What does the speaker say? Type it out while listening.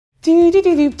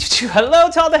Hello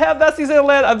to all the hair besties in the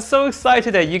land. I'm so excited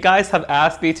today. You guys have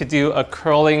asked me to do a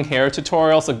curling hair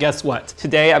tutorial, so guess what?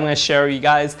 Today I'm going to share with you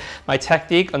guys my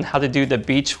technique on how to do the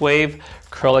beach wave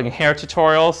curling hair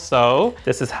tutorial. So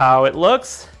this is how it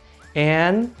looks,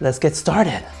 and let's get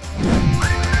started.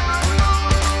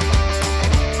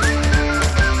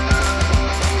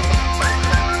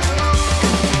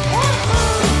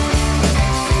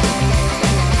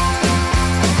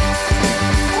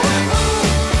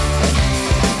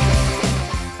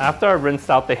 After I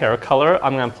rinsed out the hair color,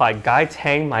 I'm going to apply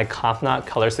Tang, my confidant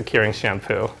color securing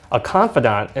shampoo. A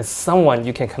confidant is someone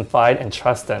you can confide and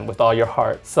trust in with all your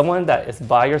heart. Someone that is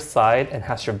by your side and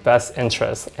has your best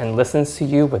interests and listens to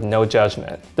you with no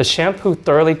judgment. The shampoo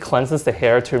thoroughly cleanses the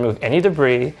hair to remove any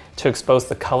debris, to expose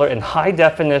the color in high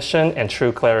definition and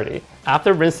true clarity.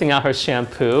 After rinsing out her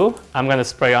shampoo, I'm going to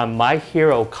spray on My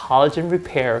Hero Collagen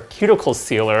Repair Cuticle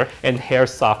Sealer and Hair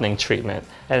Softening Treatment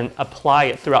and apply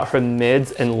it throughout her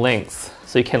mids and lengths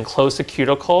so you can close the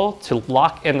cuticle to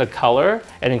lock in the color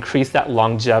and increase that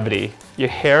longevity. Your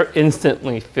hair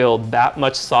instantly feels that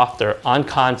much softer on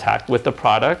contact with the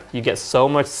product. You get so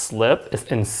much slip, it's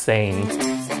insane.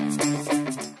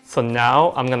 So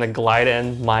now I'm gonna glide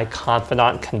in my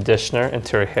Confidant conditioner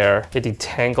into her hair. It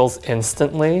detangles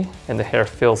instantly and the hair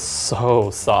feels so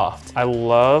soft. I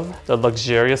love the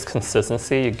luxurious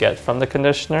consistency you get from the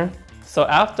conditioner. So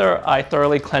after I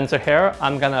thoroughly cleanse her hair,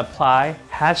 I'm gonna apply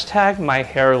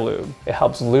 #MyHairLube. It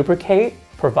helps lubricate,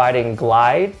 providing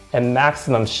glide and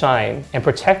maximum shine, and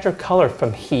protect your color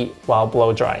from heat while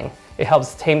blow drying. It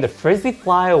helps tame the frizzy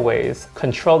flyaways,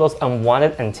 control those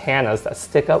unwanted antennas that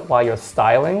stick up while you're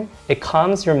styling. It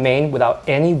calms your mane without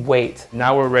any weight.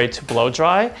 Now we're ready to blow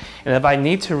dry, and if I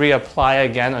need to reapply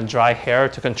again on dry hair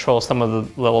to control some of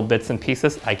the little bits and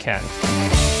pieces, I can.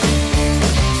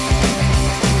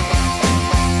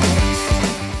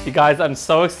 You guys, I'm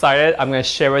so excited. I'm going to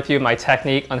share with you my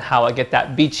technique on how I get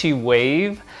that beachy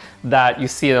wave that you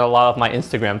see in a lot of my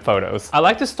Instagram photos. I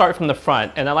like to start from the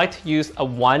front, and I like to use a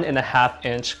 1.5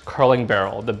 inch curling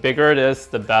barrel. The bigger it is,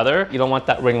 the better. You don't want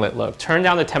that ringlet look. Turn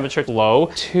down the temperature low,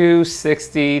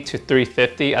 260 to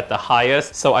 350 at the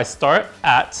highest. So I start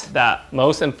at that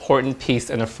most important piece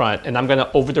in the front, and I'm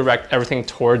gonna over direct everything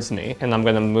towards me. And I'm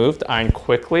gonna move the iron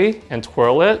quickly and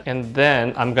twirl it, and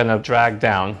then I'm gonna drag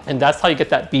down. And that's how you get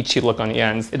that beachy look on the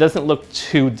ends. It doesn't look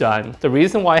too done. The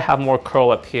reason why I have more curl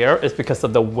up here is because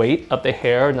of the weight of the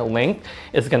hair and the length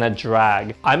is gonna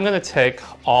drag. I'm gonna take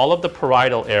all of the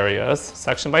parietal areas,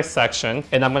 section by section,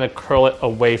 and I'm gonna curl it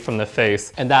away from the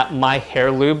face. And that My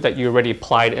Hair Lube that you already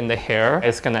applied in the hair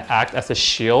is gonna act as a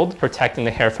shield, protecting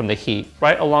the hair from the heat.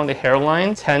 Right along the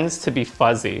hairline tends to be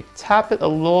fuzzy. Tap it a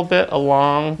little bit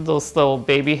along those little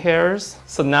baby hairs.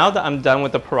 So now that I'm done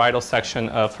with the parietal section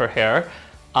of her hair,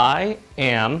 I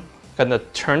am gonna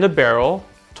turn the barrel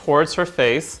towards her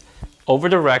face, over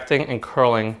directing and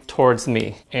curling towards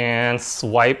me, and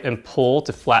swipe and pull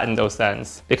to flatten those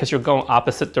ends. Because you're going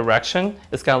opposite direction,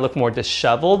 it's gonna look more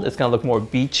disheveled, it's gonna look more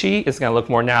beachy, it's gonna look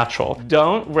more natural.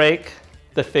 Don't rake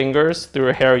the fingers through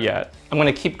her hair yet. I'm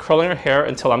gonna keep curling her hair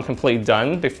until I'm completely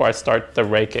done before I start the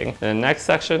raking. In the next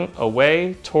section,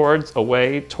 away, towards,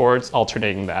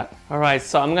 alternating that. All right,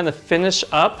 so I'm gonna finish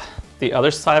up the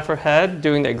other side of her head,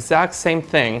 doing the exact same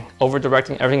thing, over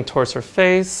directing everything towards her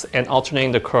face and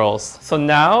alternating the curls. So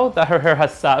now that her hair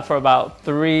has sat for about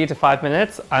 3 to 5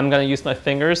 minutes, I'm gonna use my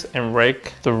fingers and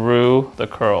rake through the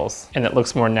curls, and it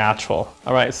looks more natural.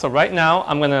 All right, so right now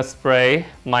I'm gonna spray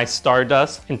my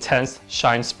Stardust Intense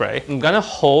Shine Spray. I'm gonna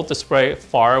hold the spray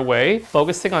far away,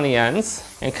 focusing on the ends,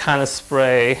 and kind of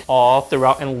spray all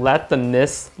throughout and let the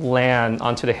mist land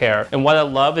onto the hair. And what I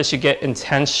love is you get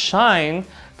intense shine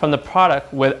from the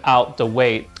product without the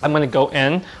weight. I'm gonna go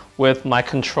in with my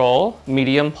Control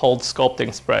Medium Hold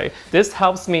Sculpting Spray. This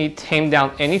helps me tame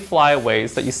down any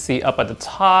flyaways that you see up at the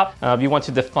top. If you want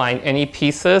to define any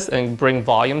pieces and bring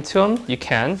volume to them, you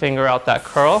can. Finger out that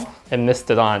curl and mist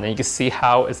it on, and you can see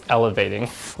how it's elevating.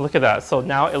 Look at that. So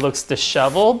now it looks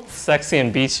disheveled, sexy,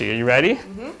 and beachy. Are you ready?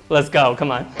 Let's go,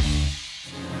 come on.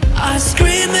 I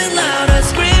scream it louder,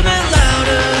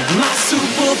 my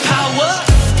superpower.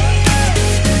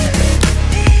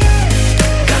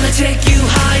 Take you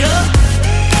higher.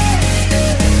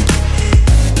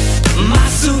 My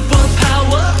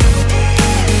superpower.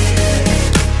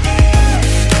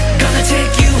 Gonna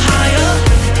take you higher.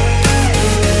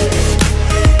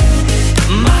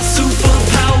 My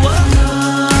superpower.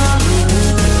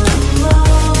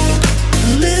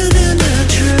 Living the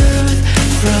truth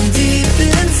from deep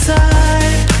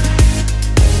inside.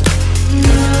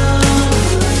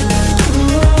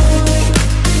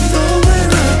 Though we're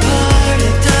apart,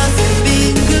 it doesn't mean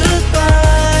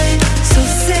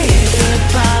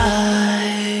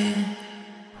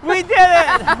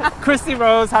Christy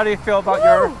Rose, how do you feel about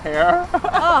your hair?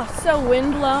 Oh, so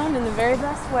windblown in the very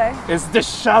best way. It's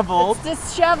disheveled. It's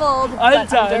disheveled, but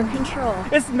Undone. under control.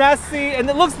 It's messy and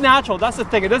it looks natural. That's the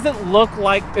thing. It doesn't look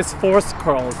like it's forced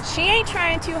curls. She ain't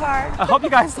trying too hard. I hope you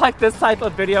guys like this type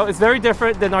of video. It's very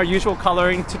different than our usual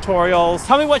coloring tutorials.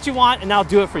 Tell me what you want and I'll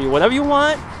do it for you. Whatever you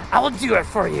want, I will do it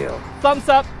for you. Thumbs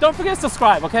up. Don't forget to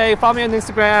subscribe, okay? Follow me on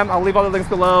Instagram. I'll leave all the links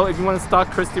below. If you want to stalk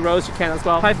Christy Rose, you can as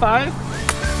well. High five.